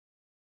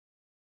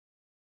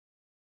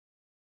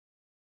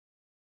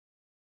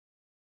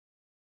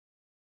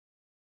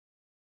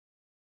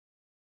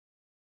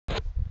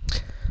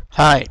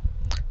Hi,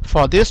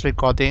 for this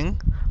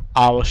recording,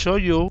 I will show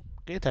you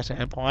as an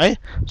endpoint.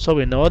 So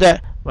we know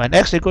that when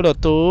x equal to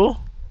 2,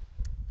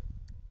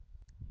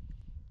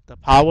 the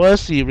power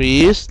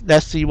series,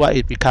 let's see what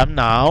it becomes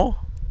now.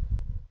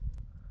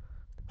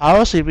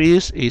 Power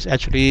series is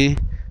actually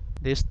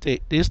this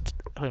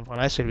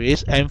infinite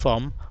series n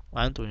from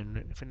 1 to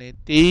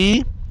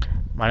infinity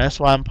minus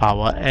 1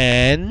 power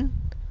n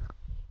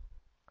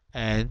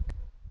and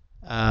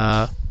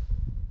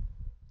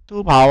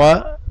 2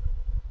 power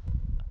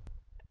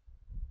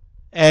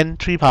n,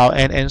 3 power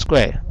n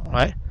squared,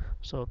 right?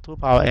 So 2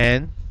 power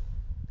n,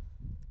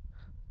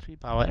 3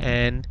 power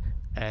n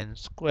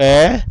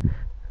square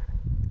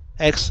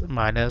x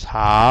minus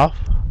half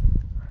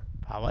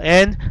power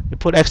n. We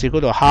put x equal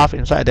to half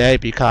inside there,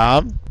 it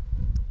becomes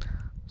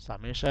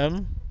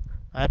summation.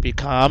 It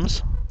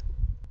becomes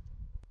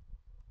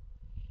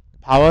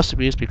power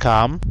series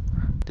become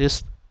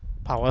this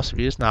power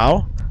series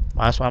now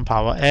minus 1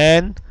 power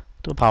n,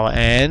 2 power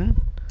n,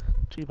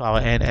 3 power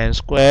n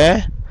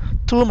square.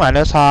 2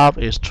 minus half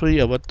is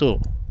 3 over 2.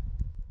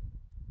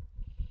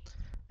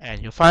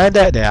 And you find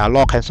that there are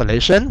log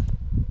cancellation.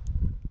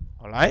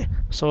 Alright,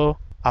 so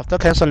after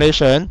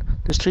cancellation,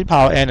 this 3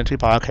 power n and 3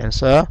 power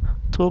cancel,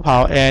 2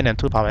 power n and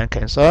 2 power n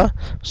cancel.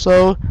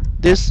 So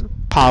this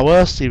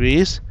power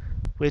series,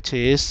 which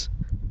is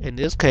in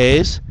this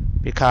case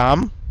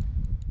become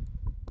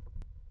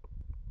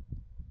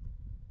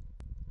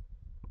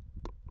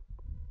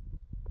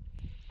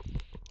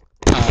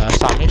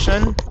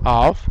summation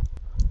of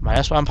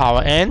minus 1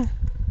 power n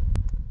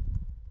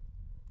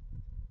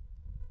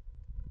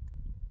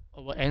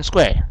over n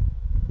squared.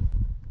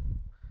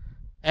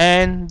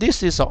 And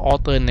this is an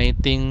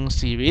alternating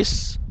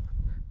series.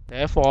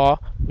 Therefore,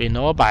 we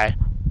know by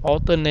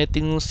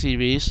alternating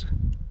series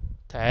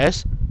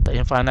test, the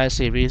infinite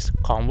series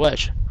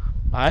converge.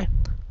 Right?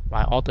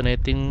 By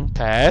alternating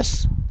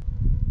test,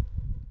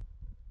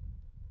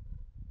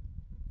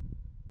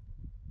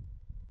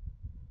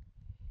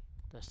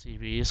 the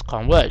series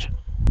converge.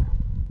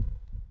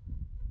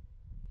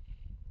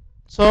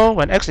 So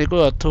when x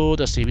equal to 2,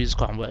 the series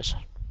converge.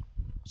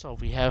 So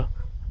we have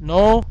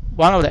no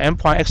one of the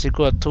endpoint x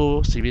equal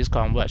to 2 series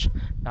converge.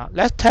 Now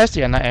let's test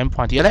the other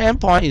endpoint. The other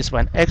endpoint is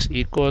when x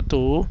equal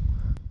to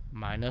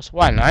minus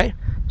 1, right?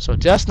 So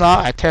just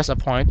now I test a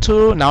point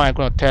 2, now I'm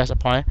going to test a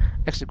point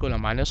x equal to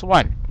minus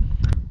 1.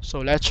 So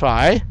let's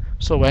try.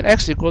 So when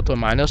x equal to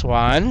minus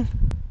 1,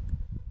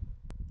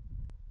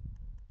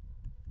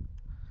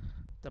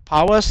 the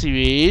power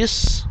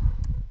series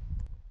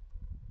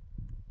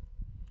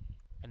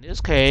in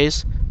this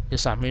case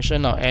is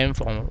summation of n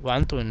from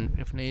 1 to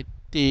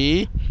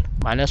infinity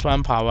minus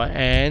 1 power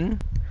n,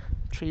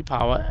 3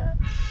 power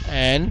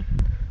n,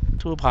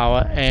 2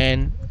 power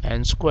n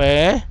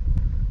square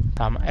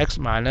times x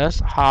minus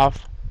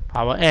half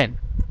power n.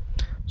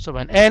 So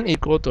when n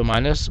equal to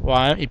minus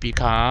 1, it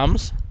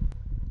becomes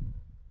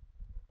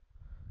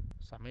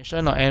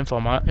summation of n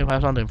from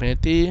minus 1 to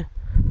infinity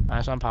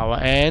minus 1 power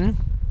n,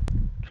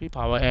 3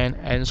 power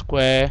n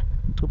square,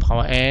 2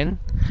 power n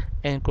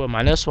equal to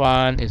minus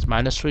 1 is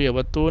minus 3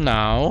 over 2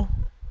 now.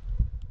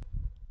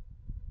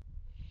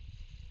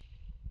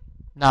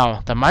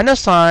 Now the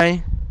minus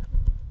sign,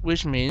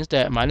 which means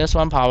that minus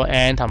 1 power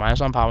n times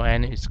minus 1 power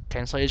n is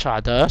cancel each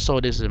other. So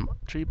this is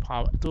 2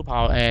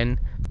 power n,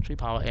 3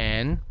 power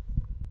n,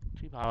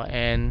 3 power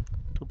n,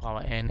 2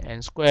 power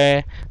n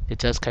square. They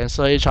just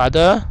cancel each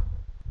other.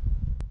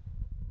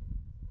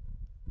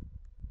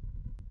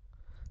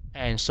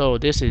 And so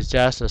this is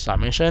just a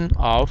summation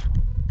of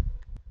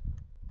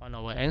 1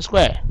 over n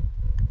squared.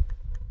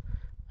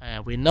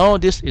 And we know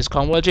this is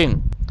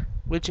converging,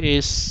 which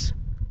is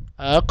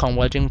a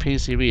converging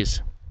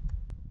p-series.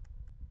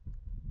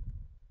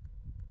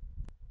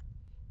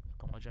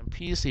 Converging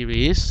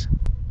p-series,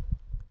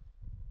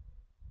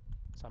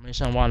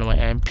 summation 1 over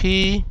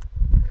np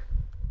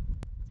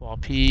for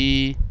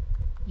p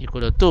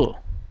equal to 2.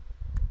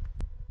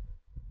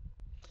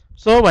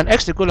 So when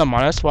x equal to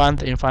minus 1,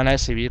 the infinite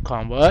series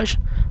converge.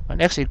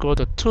 When x equal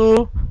to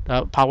 2,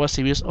 the power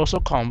series also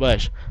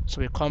converge.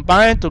 So we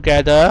combine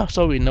together,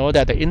 so we know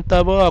that the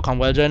interval of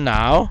convergence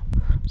now.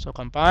 So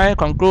combine,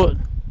 conclude.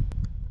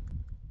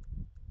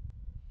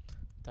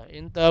 The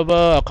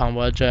interval of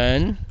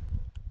convergence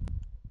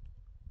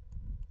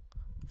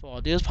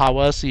for this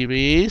power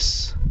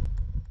series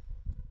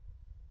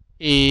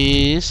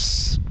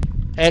is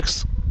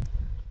x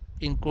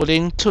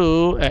including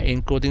 2 and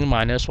including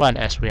minus 1,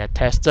 as we had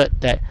tested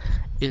that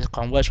it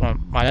converges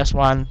from minus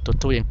 1 to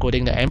 2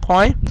 including the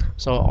endpoint.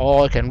 So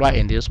all can write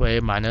in this way,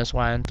 minus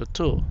 1 to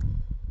 2.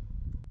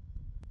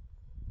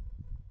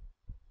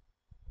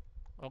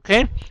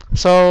 Okay,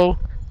 so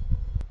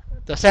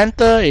the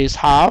center is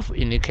half,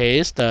 in the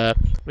case the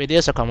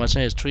radius of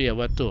convergence is 3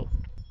 over 2.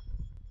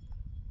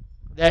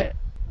 That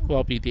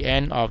will be the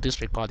end of this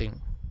recording.